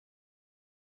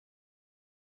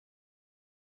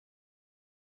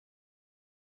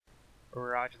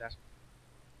Roger that.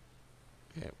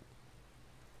 Okay.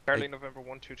 Charlie November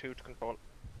 122 to control.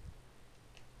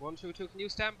 122, can you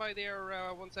stand by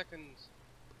there 1 second?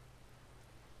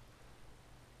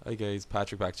 Hi guys,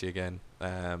 Patrick back to you again.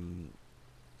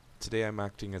 Today I'm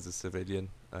acting as a civilian.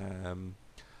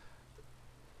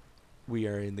 We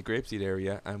are in the Grapeseed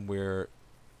area and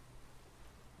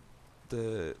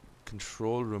the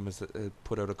control room has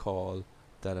put out a call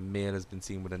that a male has been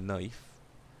seen with a knife.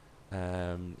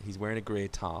 He's wearing a grey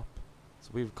top. So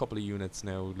we have a couple of units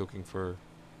now looking for,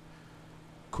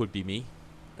 could be me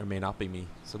or may not be me.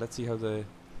 So let's see how they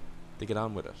get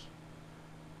on with it.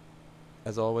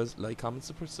 As always, like, comment,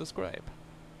 subscribe.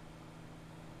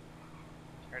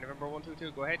 Charlie November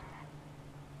 122, go ahead.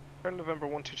 Charlie November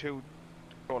 122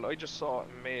 to control. I just saw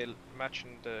a male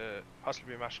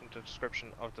possibly matching the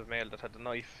description of the male that had the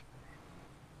knife.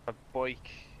 A bike.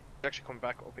 He's actually coming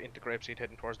back up into Grapeseed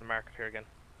heading towards the market here again.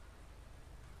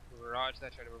 Roger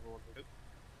that, Charlie November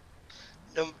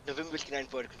 122. November Whiskey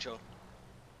 94 to control.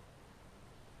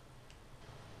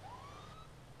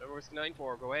 November Whiskey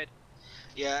 94, go ahead.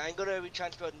 Yeah, I'm gonna be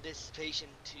transporting this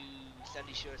patient to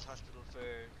Sandy Shores Hospital for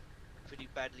pretty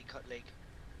badly cut leg.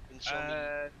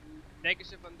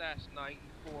 Negative on that,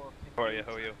 94. How are you?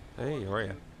 How are you? Hey, how are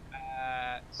you?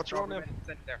 What's your name?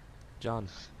 There. John.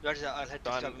 Roger that, I'll head to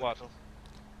John Strawberry what? Medical.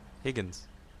 Higgins.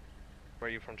 Where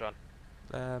are you from, John?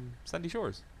 Sandy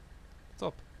Shores. What's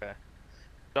up? Okay.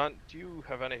 John, do you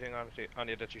have anything on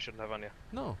you that you shouldn't have on you?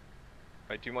 No.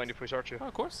 Right, do you mind if we search you? Oh,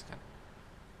 of course you can.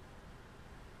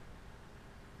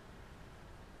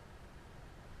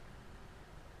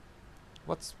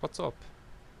 What's up?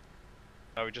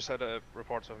 We just had a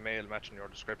report of a male matching your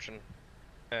description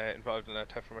involved in a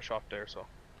theft from a shop there, so.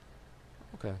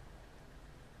 Okay.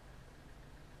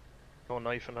 No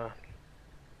knife and a.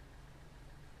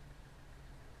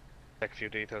 Take a few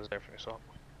details there for yourself.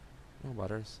 No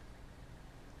butters.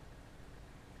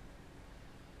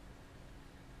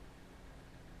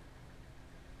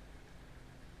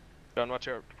 John, what's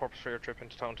your purpose for your trip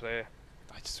into town today?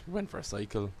 I just went for a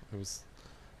cycle. It was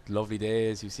a lovely day,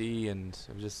 as you see, and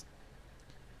I was just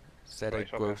said Right,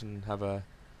 I'd go okay. out and have a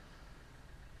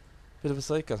bit of a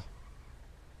cycle.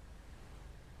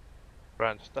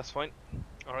 Grand, that's fine.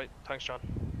 Alright, thanks, John.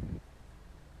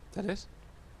 Is that it?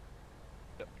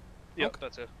 Yep, Okay.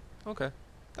 that's it. Okay.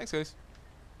 Thanks, guys.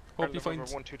 Hope you find.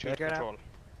 122 to Take care now. control.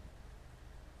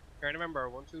 Charlie November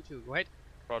 122, go ahead.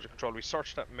 Roger, control. We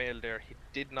searched that male there. He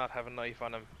did not have a knife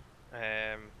on him.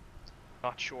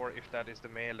 Not sure if that is the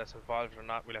male that's involved or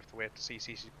not. We'll have to wait to see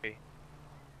CCTV.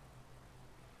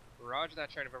 Roger that,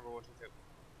 Charlie November 122.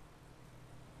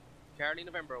 Charlie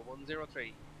November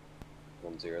 103.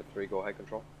 103, go ahead,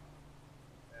 control.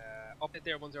 Update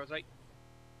there, 103.